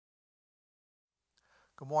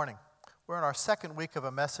Good morning. We're in our second week of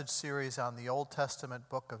a message series on the Old Testament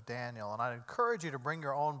book of Daniel, and I encourage you to bring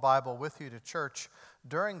your own Bible with you to church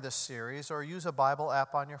during this series or use a Bible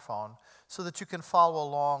app on your phone so that you can follow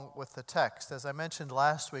along with the text. As I mentioned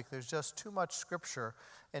last week, there's just too much scripture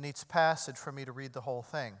in each passage for me to read the whole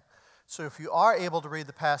thing. So if you are able to read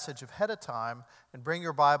the passage ahead of time and bring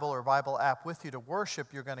your Bible or Bible app with you to worship,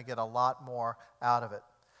 you're going to get a lot more out of it.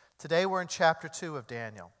 Today we're in chapter 2 of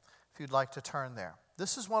Daniel, if you'd like to turn there.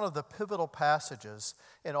 This is one of the pivotal passages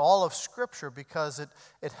in all of Scripture because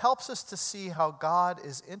it helps us to see how God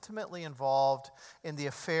is intimately involved in the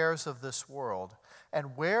affairs of this world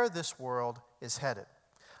and where this world is headed.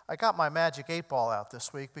 I got my Magic 8-Ball out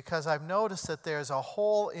this week because I've noticed that there's a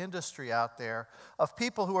whole industry out there of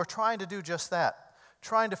people who are trying to do just that,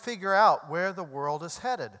 trying to figure out where the world is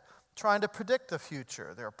headed, trying to predict the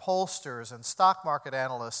future. There are pollsters and stock market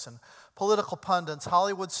analysts and political pundits,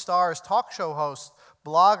 Hollywood stars, talk show hosts,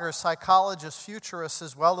 bloggers, psychologists, futurists,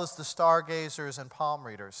 as well as the stargazers and palm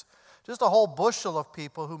readers. Just a whole bushel of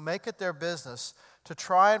people who make it their business to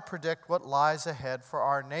try and predict what lies ahead for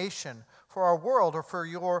our nation, for our world, or for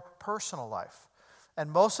your personal life. And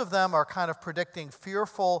most of them are kind of predicting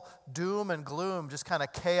fearful doom and gloom, just kind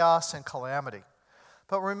of chaos and calamity.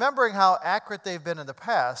 But remembering how accurate they've been in the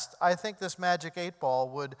past, I think this Magic 8-Ball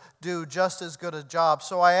would do just as good a job.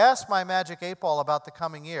 So I asked my Magic 8-Ball about the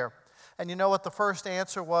coming year. And you know what the first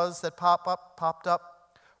answer was that popped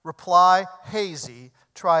up? Reply, hazy,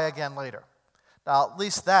 try again later. Now, at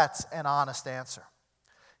least that's an honest answer.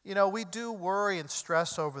 You know, we do worry and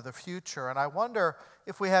stress over the future, and I wonder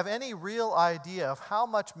if we have any real idea of how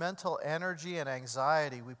much mental energy and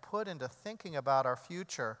anxiety we put into thinking about our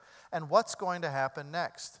future and what's going to happen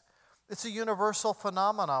next. It's a universal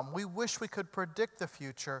phenomenon. We wish we could predict the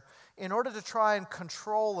future in order to try and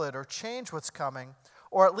control it or change what's coming,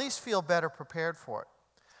 or at least feel better prepared for it.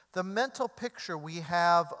 The mental picture we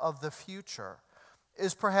have of the future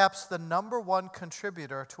is perhaps the number one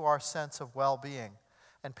contributor to our sense of well-being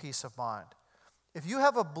and peace of mind. If you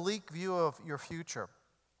have a bleak view of your future,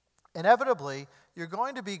 inevitably, you're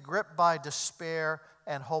going to be gripped by despair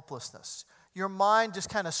and hopelessness. Your mind just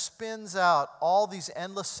kind of spins out all these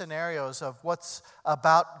endless scenarios of what's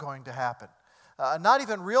about going to happen. Not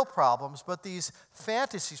even real problems, but these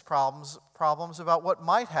fantasy problems about what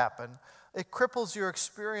might happen. It cripples your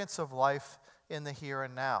experience of life in the here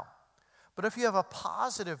and now. But if you have a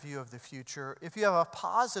positive view of the future, if you have a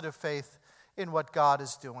positive faith in what God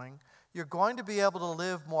is doing, you're going to be able to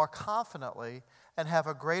live more confidently and have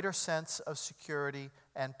a greater sense of security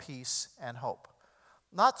and peace and hope.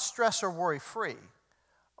 Not stress or worry free,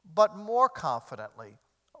 but more confidently,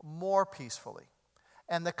 more peacefully.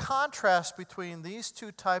 And the contrast between these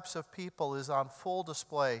two types of people is on full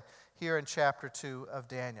display here in chapter 2 of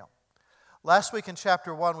Daniel. Last week in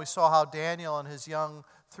chapter 1, we saw how Daniel and his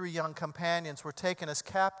three young companions were taken as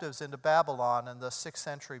captives into Babylon in the 6th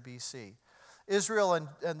century BC. Israel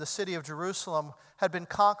and the city of Jerusalem had been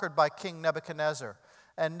conquered by King Nebuchadnezzar.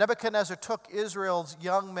 And Nebuchadnezzar took Israel's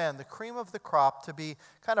young men, the cream of the crop, to be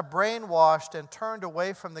kind of brainwashed and turned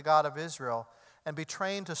away from the God of Israel and be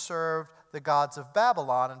trained to serve the gods of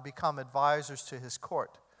Babylon and become advisors to his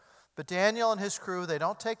court. But Daniel and his crew, they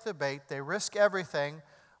don't take the bait. They risk everything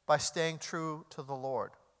by staying true to the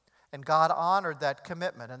Lord. And God honored that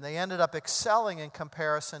commitment, and they ended up excelling in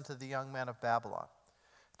comparison to the young men of Babylon.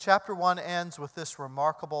 Chapter 1 ends with this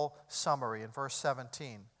remarkable summary in verse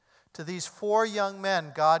 17. To these 4 young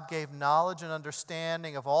men, God gave knowledge and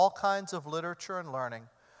understanding of all kinds of literature and learning,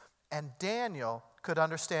 and Daniel could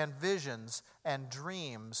understand visions and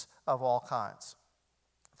dreams of all kinds.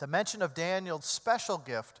 The mention of Daniel's special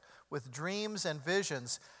gift with dreams and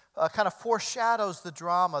visions kind of foreshadows the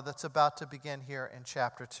drama that's about to begin here in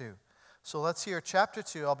chapter 2. So let's hear chapter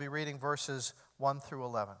 2. I'll be reading verses 1 through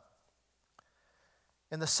 11.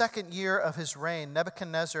 In the 2nd year of his reign,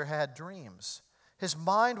 Nebuchadnezzar had dreams. His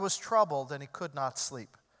mind was troubled and he could not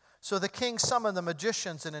sleep. So the king summoned the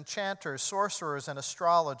magicians and enchanters, sorcerers and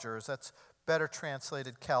astrologers, that's better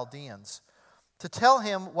translated Chaldeans, to tell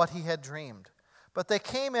him what he had dreamed. But they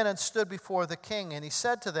came in and stood before the king, and he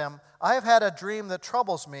said to them, I have had a dream that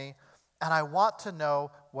troubles me, and I want to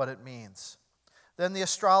know what it means. Then the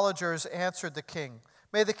astrologers answered the king,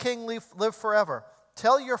 May the king live forever.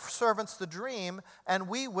 Tell your servants the dream, and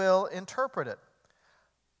we will interpret it.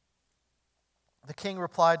 The king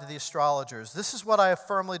replied to the astrologers, This is what I have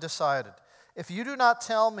firmly decided. If you do not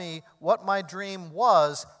tell me what my dream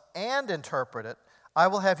was and interpret it, I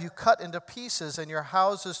will have you cut into pieces and your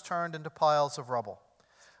houses turned into piles of rubble.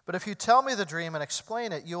 But if you tell me the dream and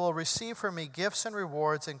explain it, you will receive from me gifts and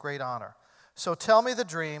rewards and great honor. So tell me the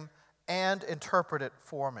dream and interpret it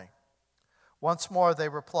for me." Once more they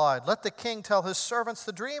replied, "Let the king tell his servants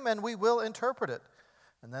the dream, and we will interpret it."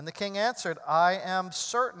 And then the king answered, "I am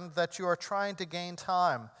certain that you are trying to gain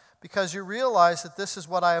time, because you realize that this is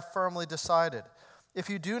what I have firmly decided. If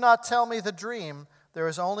you do not tell me the dream, there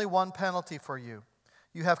is only one penalty for you.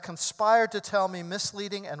 You have conspired to tell me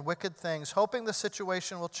misleading and wicked things, hoping the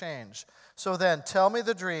situation will change. So then, tell me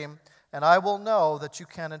the dream, and I will know that you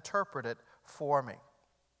can interpret it for me."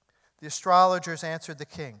 The astrologers answered the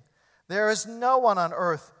king, "There is no one on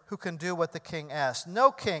earth who can do what the king asked.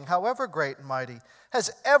 No king, however great and mighty,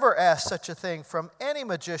 has ever asked such a thing from any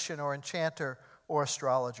magician or enchanter or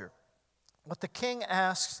astrologer. What the king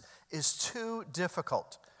asks is too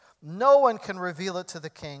difficult. No one can reveal it to the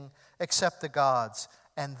king except the gods,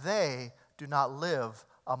 and they do not live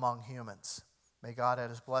among humans." May God add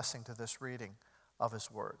his blessing to this reading of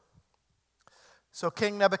his word. So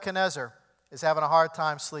King Nebuchadnezzar is having a hard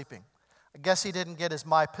time sleeping. I guess he didn't get his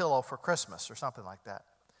MyPillow for Christmas or something like that.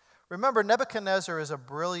 Remember, Nebuchadnezzar is a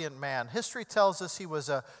brilliant man. History tells us he was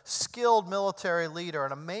a skilled military leader,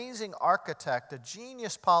 an amazing architect, a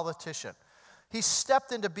genius politician. He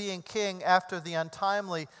stepped into being king after the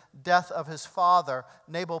untimely death of his father,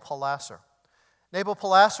 Nabopolassar.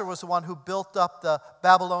 Nabopolassar was the one who built up the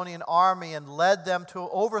Babylonian army and led them to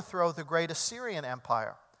overthrow the great Assyrian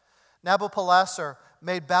Empire. Nabopolassar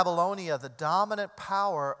made Babylonia the dominant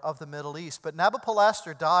power of the Middle East. But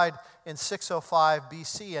Nabopolassar died in 605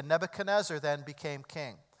 BC, and Nebuchadnezzar then became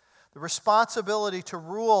king. The responsibility to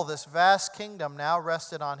rule this vast kingdom now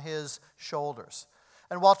rested on his shoulders.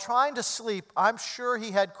 And while trying to sleep, I'm sure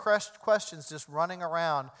he had questions just running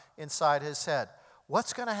around inside his head.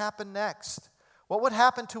 What's going to happen next? What would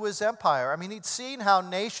happen to his empire? I mean, he'd seen how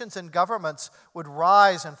nations and governments would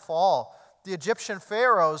rise and fall. The Egyptian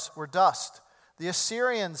pharaohs were dust. The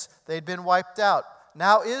Assyrians, they'd been wiped out.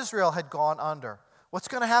 Now Israel had gone under. What's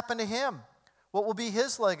going to happen to him? What will be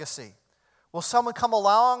his legacy? Will someone come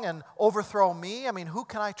along and overthrow me? I mean, who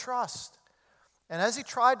can I trust? And as he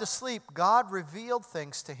tried to sleep, God revealed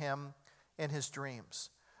things to him in his dreams.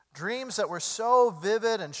 Dreams that were so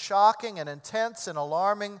vivid and shocking and intense and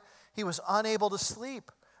alarming, he was unable to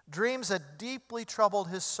sleep. Dreams that deeply troubled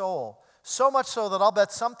his soul. So much so that I'll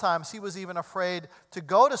bet sometimes he was even afraid to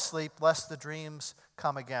go to sleep lest the dreams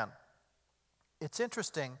come again. It's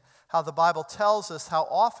interesting how the Bible tells us how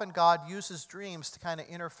often God uses dreams to kind of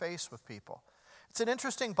interface with people. It's an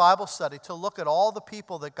interesting Bible study to look at all the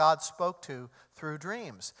people that God spoke to through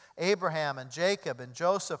dreams. Abraham and Jacob and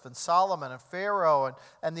Joseph and Solomon and Pharaoh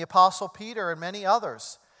and the Apostle Peter and many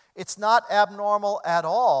others. It's not abnormal at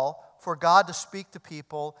all for God to speak to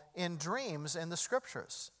people in dreams in the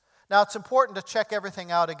Scriptures. Now, it's important to check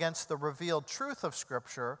everything out against the revealed truth of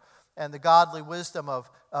Scripture and the godly wisdom of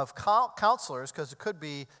counselors, because it could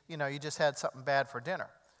be, you just had something bad for dinner.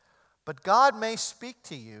 But God may speak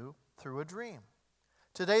to you through a dream.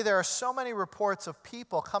 Today, there are so many reports of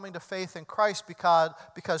people coming to faith in Christ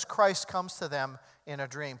because Christ comes to them in a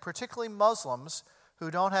dream, particularly Muslims who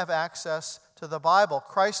don't have access to the Bible.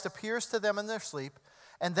 Christ appears to them in their sleep,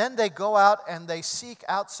 and then they go out and they seek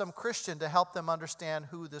out some Christian to help them understand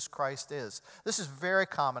who this Christ is. This is very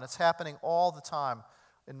common. It's happening all the time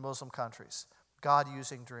in Muslim countries. God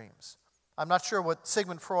using dreams. I'm not sure what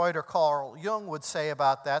Sigmund Freud or Carl Jung would say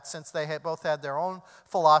about that, since they both had their own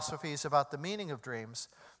philosophies about the meaning of dreams,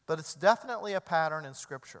 but it's definitely a pattern in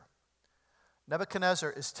Scripture.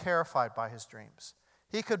 Nebuchadnezzar is terrified by his dreams.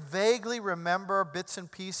 He could vaguely remember bits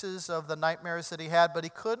and pieces of the nightmares that he had, but he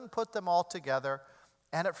couldn't put them all together.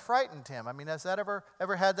 And it frightened him. I mean, has that ever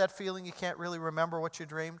had that feeling you can't really remember what you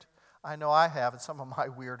dreamed? I know I have in some of my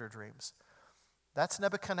weirder dreams. That's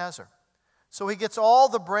Nebuchadnezzar. So he gets all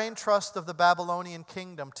the brain trust of the Babylonian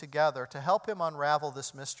kingdom together to help him unravel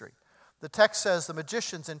this mystery. The text says the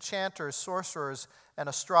magicians, enchanters, sorcerers, and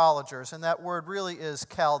astrologers, and that word really is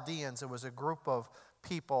Chaldeans. It was a group of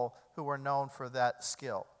people who were known for that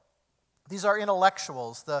skill. These are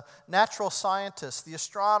intellectuals, the natural scientists, the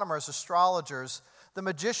astronomers, astrologers, the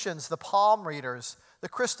magicians, the palm readers, the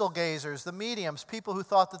crystal gazers, the mediums, people who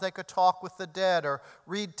thought that they could talk with the dead or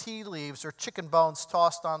read tea leaves or chicken bones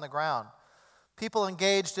tossed on the ground. People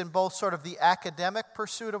engaged in both sort of the academic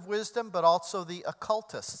pursuit of wisdom, but also the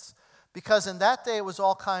occultists, because in that day it was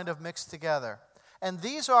all kind of mixed together. And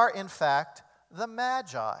these are, in fact, the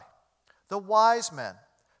Magi, the wise men,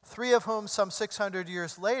 three of whom some 600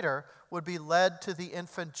 years later would be led to the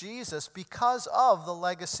infant Jesus because of the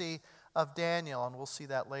legacy of Daniel, and we'll see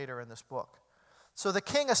that later in this book. So the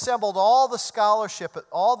king assembled all the scholarship,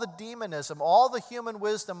 all the demonism, all the human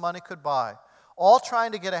wisdom money could buy, all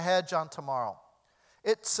trying to get a hedge on tomorrow.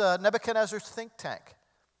 It's Nebuchadnezzar's think tank.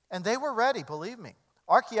 And they were ready, believe me.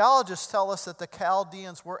 Archaeologists tell us that the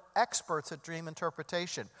Chaldeans were experts at dream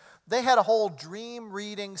interpretation. They had a whole dream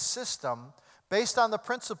reading system based on the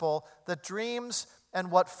principle that dreams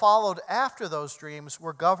and what followed after those dreams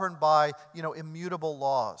were governed by, immutable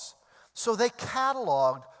laws. So they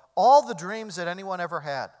cataloged all the dreams that anyone ever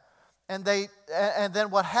had. And then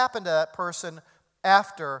what happened to that person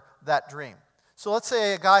after that dream. So let's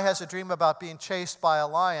say a guy has a dream about being chased by a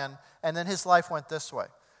lion, and then his life went this way.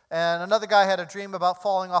 And another guy had a dream about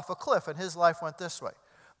falling off a cliff, and his life went this way.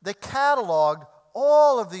 They cataloged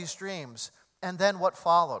all of these dreams, and then what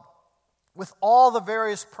followed, with all the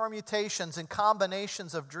various permutations and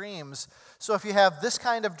combinations of dreams. So if you have this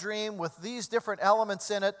kind of dream with these different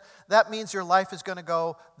elements in it, that means your life is going to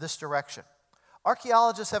go this direction.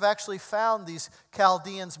 Archaeologists have actually found these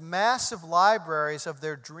Chaldeans' massive libraries of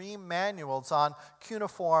their dream manuals on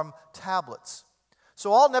cuneiform tablets.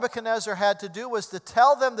 So all Nebuchadnezzar had to do was to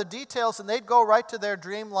tell them the details, and they'd go right to their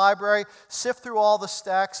dream library, sift through all the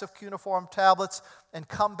stacks of cuneiform tablets, and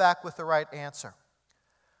come back with the right answer.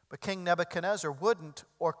 But King Nebuchadnezzar wouldn't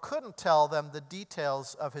or couldn't tell them the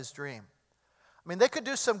details of his dream. I mean, they could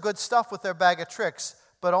do some good stuff with their bag of tricks,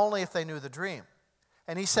 but only if they knew the dream.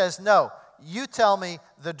 And he says, no, you tell me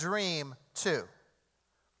the dream too.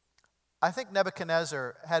 I think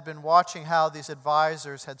Nebuchadnezzar had been watching how these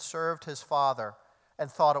advisors had served his father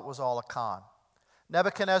and thought it was all a con.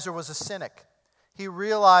 Nebuchadnezzar was a cynic. He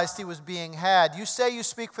realized he was being had. You say you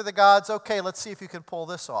speak for the gods, okay, let's see if you can pull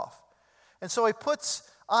this off. And so he puts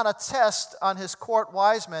on a test on his court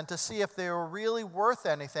wise men to see if they were really worth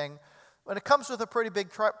anything. When it comes with a pretty big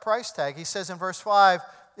price tag, he says in verse 5,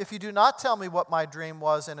 if you do not tell me what my dream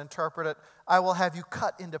was and interpret it, I will have you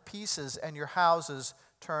cut into pieces and your houses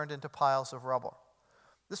turned into piles of rubble.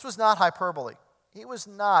 This was not hyperbole. He was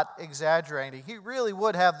not exaggerating. He really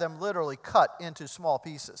would have them literally cut into small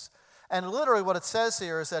pieces. And literally what it says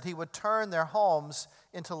here is that he would turn their homes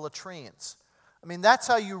into latrines. I mean, that's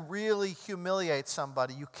how you really humiliate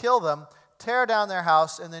somebody. You kill them, tear down their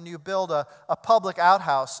house, and then you build a public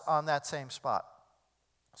outhouse on that same spot.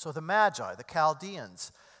 So the Magi, the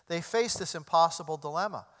Chaldeans, they face this impossible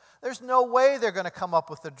dilemma. There's no way they're going to come up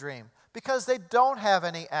with a dream because they don't have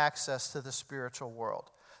any access to the spiritual world.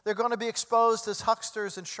 They're going to be exposed as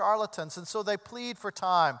hucksters and charlatans, and so they plead for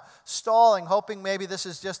time, stalling, hoping maybe this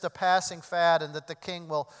is just a passing fad and that the king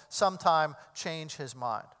will sometime change his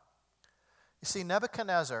mind. You see,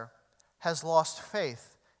 Nebuchadnezzar has lost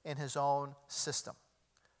faith in his own system.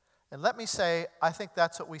 And let me say, I think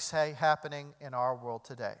that's what we say happening in our world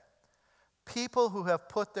today. People who have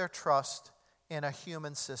put their trust in a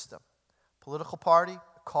human system, political party,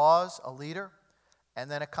 a cause, a leader, and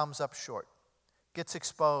then it comes up short. Gets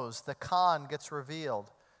exposed, the con gets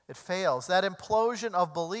revealed, it fails. That implosion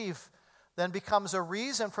of belief then becomes a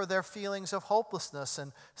reason for their feelings of hopelessness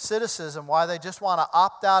and cynicism, why they just want to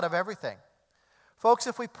opt out of everything. Folks,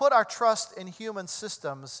 if we put our trust in human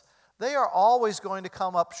systems, they are always going to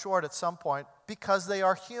come up short at some point because they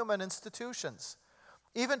are human institutions.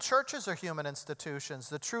 Even churches are human institutions.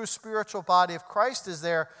 The true spiritual body of Christ is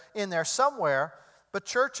in there somewhere. But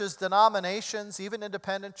churches, denominations, even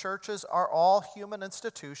independent churches are all human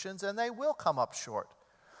institutions, and they will come up short.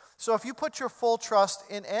 So if you put your full trust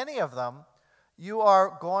in any of them, you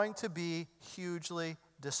are going to be hugely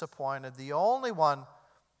disappointed. The only one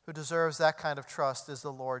who deserves that kind of trust is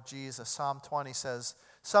the Lord Jesus. Psalm 20 says,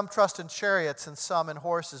 some trust in chariots and some in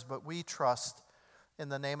horses, but we trust in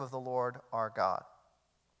the name of the Lord our God.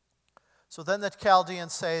 So then the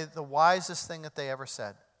Chaldeans say the wisest thing that they ever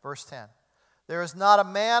said. Verse 10. There is not a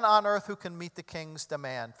man on earth who can meet the king's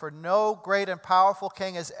demand, for no great and powerful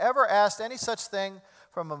king has ever asked any such thing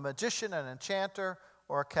from a magician, an enchanter,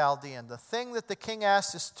 or a Chaldean. The thing that the king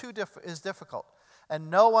asks is difficult, and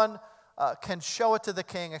no one can show it to the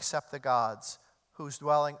king except the gods, whose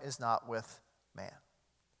dwelling is not with man.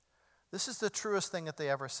 This is the truest thing that they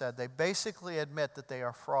ever said. They basically admit that they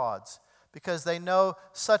are frauds because they know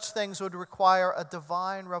such things would require a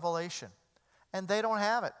divine revelation, and they don't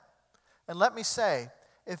have it. And let me say,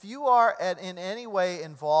 if you are in any way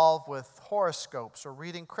involved with horoscopes or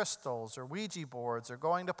reading crystals or Ouija boards or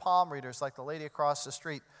going to palm readers like the lady across the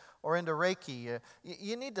street or into Reiki,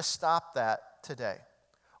 you need to stop that today.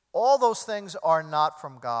 All those things are not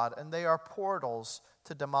from God, and they are portals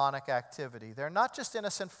to demonic activity. They're not just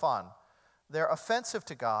innocent fun. They're offensive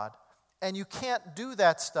to God, and you can't do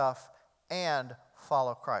that stuff and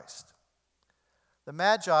follow Christ. The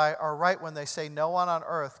Magi are right when they say no one on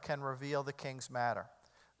earth can reveal the king's matter.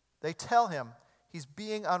 They tell him he's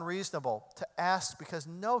being unreasonable to ask because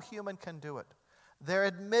no human can do it. They're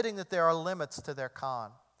admitting that there are limits to their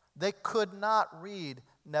con. They could not read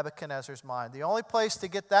Nebuchadnezzar's mind. The only place to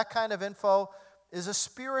get that kind of info is a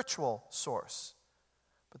spiritual source.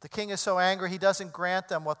 But the king is so angry, he doesn't grant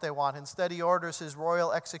them what they want. Instead, he orders his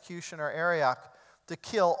royal executioner, Arioch, to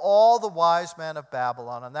kill all the wise men of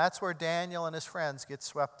Babylon. And that's where Daniel and his friends get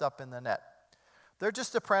swept up in the net. They're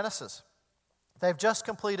just apprentices. They've just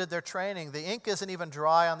completed their training. The ink isn't even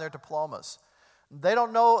dry on their diplomas. They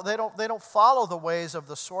don't follow the ways of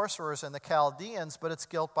the sorcerers and the Chaldeans, but it's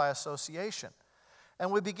guilt by association.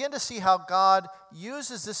 And we begin to see how God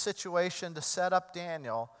uses this situation to set up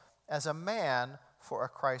Daniel as a man for a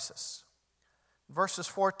crisis. Verses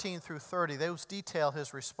 14 through 30, those detail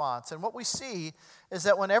his response. And what we see is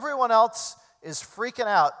that when everyone else is freaking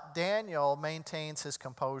out, Daniel maintains his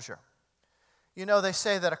composure. You know, they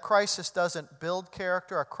say that a crisis doesn't build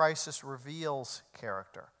character, a crisis reveals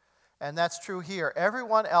character. And that's true here.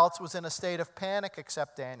 Everyone else was in a state of panic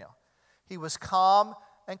except Daniel. He was calm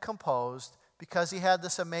and composed because he had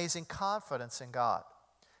this amazing confidence in God.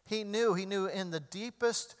 He knew in the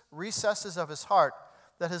deepest recesses of his heart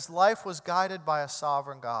that his life was guided by a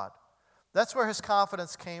sovereign God. That's where his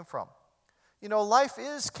confidence came from. You know, life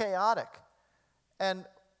is chaotic. And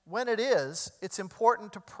when it is, it's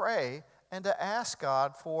important to pray and to ask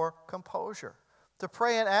God for composure. To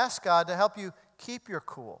pray and ask God to help you keep your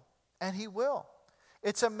cool. And He will.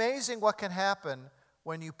 It's amazing what can happen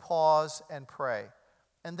when you pause and pray.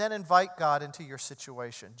 And then invite God into your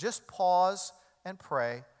situation. Just pause and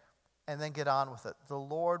pray and then get on with it. The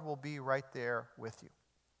Lord will be right there with you.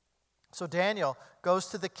 So Daniel goes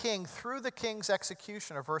to the king through the king's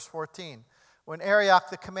executioner, verse 14. When Arioch,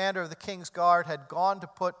 the commander of the king's guard, had gone to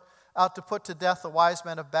put to death the wise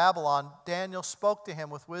men of Babylon, Daniel spoke to him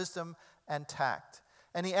with wisdom and tact.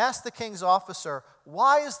 And he asked the king's officer,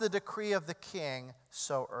 "Why is the decree of the king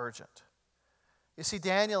so urgent?" You see,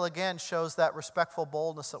 Daniel again shows that respectful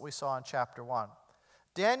boldness that we saw in chapter 1.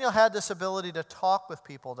 Daniel had this ability to talk with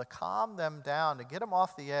people, to calm them down, to get them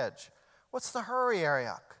off the edge. What's the hurry,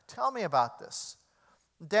 Arioch? Tell me about this.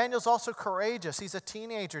 Daniel's also courageous. He's a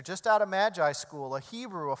teenager just out of Magi school, a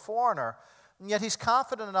Hebrew, a foreigner. And yet he's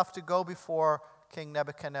confident enough to go before King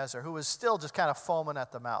Nebuchadnezzar, who is still just kind of foaming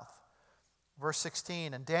at the mouth. Verse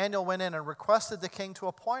 16, and Daniel went in and requested the king to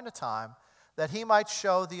appoint a time that he might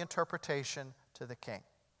show the interpretation to the king.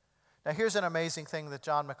 Now here's an amazing thing that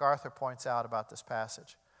John MacArthur points out about this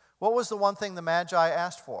passage. What was the one thing the Magi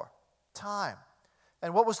asked for? Time.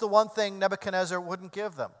 And what was the one thing Nebuchadnezzar wouldn't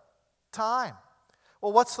give them? Time.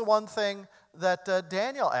 Well, what's the one thing that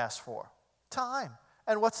Daniel asked for? Time.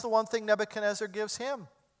 And what's the one thing Nebuchadnezzar gives him?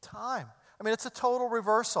 Time. I mean, it's a total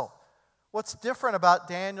reversal. What's different about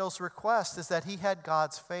Daniel's request is that he had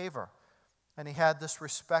God's favor, and he had this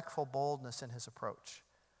respectful boldness in his approach.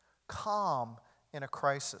 Calm in a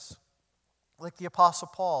crisis. Like the Apostle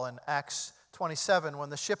Paul in Acts 27, when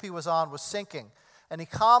the ship he was on was sinking, and he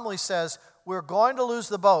calmly says, "We're going to lose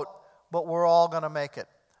the boat, but we're all going to make it.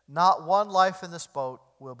 Not one life in this boat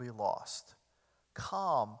will be lost."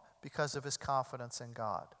 Calm because of his confidence in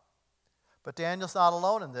God. But Daniel's not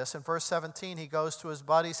alone in this. In verse 17, he goes to his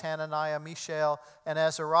buddies Hananiah, Mishael, and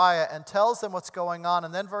Azariah and tells them what's going on.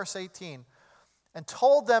 And then verse 18, and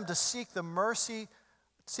told them to seek mercy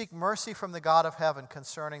from the God of heaven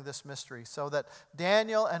concerning this mystery, so that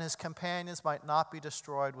Daniel and his companions might not be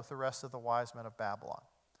destroyed with the rest of the wise men of Babylon.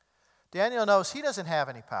 Daniel knows he doesn't have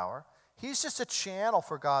any power. He's just a channel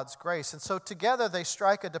for God's grace. And so together they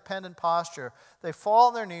strike a dependent posture. They fall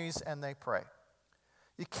on their knees and they pray.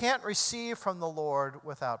 You can't receive from the Lord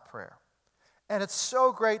without prayer. And it's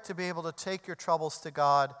so great to be able to take your troubles to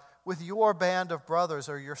God with your band of brothers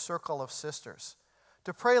or your circle of sisters.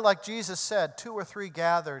 To pray like Jesus said, 2 or 3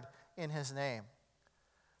 gathered in His name.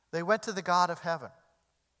 They went to the God of heaven.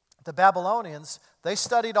 The Babylonians, they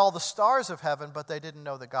studied all the stars of heaven, but they didn't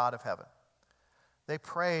know the God of heaven. They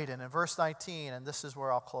prayed, and in verse 19, and this is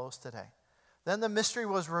where I'll close today. Then the mystery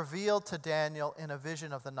was revealed to Daniel in a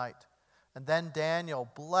vision of the night. And then Daniel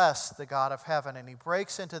blessed the God of heaven, and he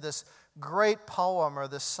breaks into this great poem or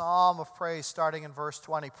this psalm of praise starting in verse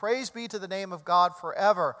 20. Praise be to the name of God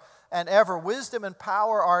forever and ever. Wisdom and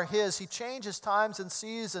power are His. He changes times and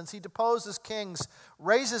seasons. He deposes kings,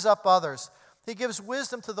 raises up others. He gives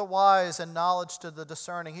wisdom to the wise and knowledge to the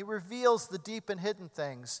discerning. He reveals the deep and hidden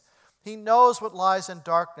things. He knows what lies in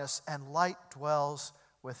darkness, and light dwells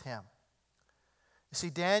with Him. You see,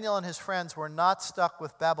 Daniel and his friends were not stuck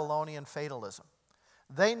with Babylonian fatalism.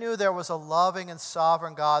 They knew there was a loving and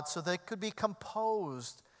sovereign God, so they could be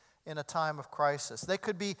composed in a time of crisis. They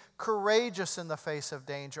could be courageous in the face of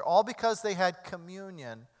danger, all because they had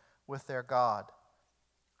communion with their God.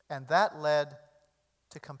 And that led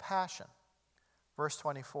to compassion. Verse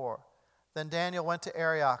 24, Then Daniel went to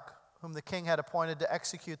Arioch, whom the king had appointed to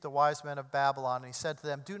execute the wise men of Babylon. And he said to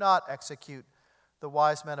them, "Do not execute the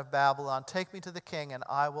wise men of Babylon. Take me to the king, and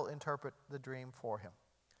I will interpret the dream for him."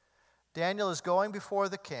 Daniel is going before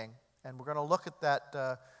the king, and we're going to look at that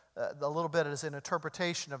a little bit as an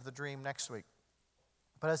interpretation of the dream next week.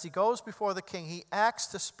 But as he goes before the king, he acts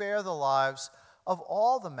to spare the lives of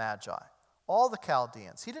all the Magi, all the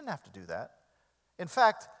Chaldeans. He didn't have to do that. In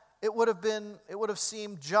fact, it would have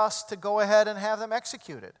seemed just to go ahead and have them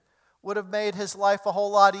executed. Would have made his life a whole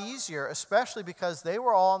lot easier, especially because they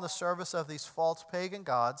were all in the service of these false pagan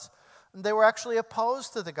gods, and they were actually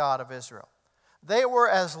opposed to the God of Israel. They were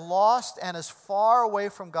as lost and as far away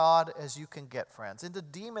from God as you can get, friends, into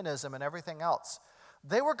demonism and everything else.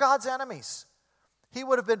 They were God's enemies. He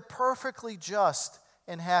would have been perfectly just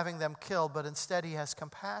in having them killed, but instead he has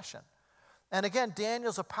compassion. And again,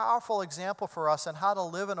 Daniel's a powerful example for us on how to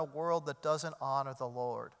live in a world that doesn't honor the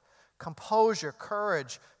Lord. Composure,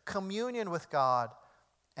 courage, communion with God,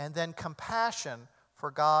 and then compassion for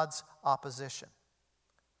God's opposition.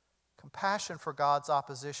 Compassion for God's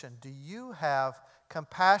opposition. Do you have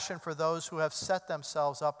compassion for those who have set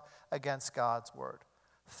themselves up against God's word?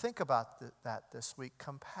 Think about that this week.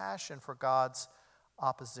 Compassion for God's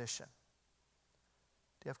opposition.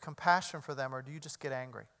 Do you have compassion for them, or do you just get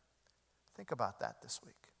angry? Think about that this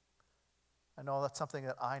week. I know that's something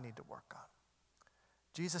that I need to work on.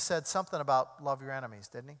 Jesus said something about love your enemies,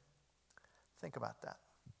 didn't he? Think about that.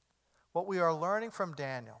 What we are learning from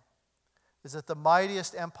Daniel is that the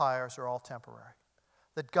mightiest empires are all temporary.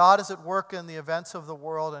 That God is at work in the events of the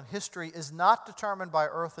world, and history is not determined by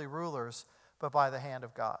earthly rulers, but by the hand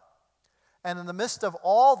of God. And in the midst of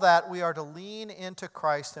all that, we are to lean into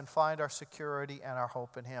Christ and find our security and our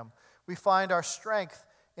hope in him. We find our strength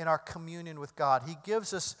in our communion with God. He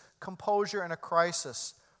gives us composure in a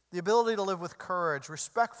crisis, the ability to live with courage,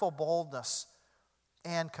 respectful boldness,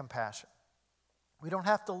 and compassion. We don't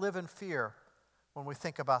have to live in fear when we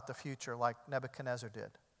think about the future like Nebuchadnezzar did.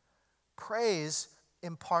 Praise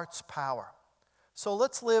imparts power. So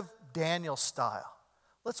let's live Daniel style.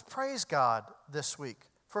 Let's praise God this week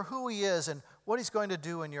for who he is and what he's going to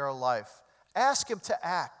do in your life. Ask him to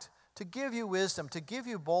act, to give you wisdom, to give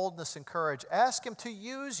you boldness and courage. Ask him to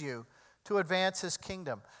use you to advance his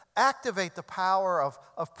kingdom. Activate the power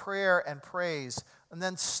of prayer and praise, and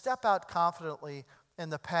then step out confidently in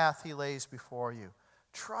the path he lays before you,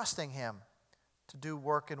 trusting him to do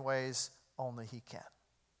work in ways only he can.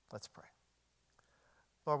 Let's pray.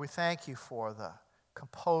 Lord, we thank you for the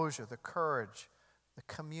composure, the courage, the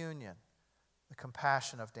communion, the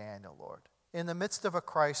compassion of Daniel, Lord, in the midst of a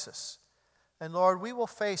crisis. And Lord, we will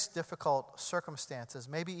face difficult circumstances,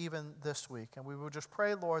 maybe even this week. And we will just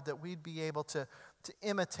pray, Lord, that we'd be able to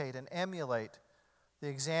imitate and emulate the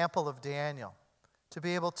example of Daniel, to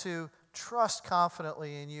be able to trust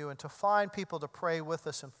confidently in you and to find people to pray with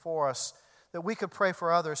us and for us, that we could pray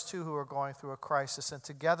for others too who are going through a crisis. And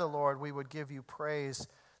together, Lord, we would give you praise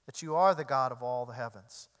that you are the God of all the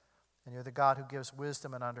heavens. And you're the God who gives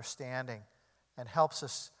wisdom and understanding and helps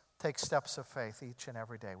us take steps of faith each and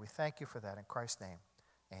every day. We thank you for that. In Christ's name,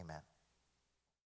 amen.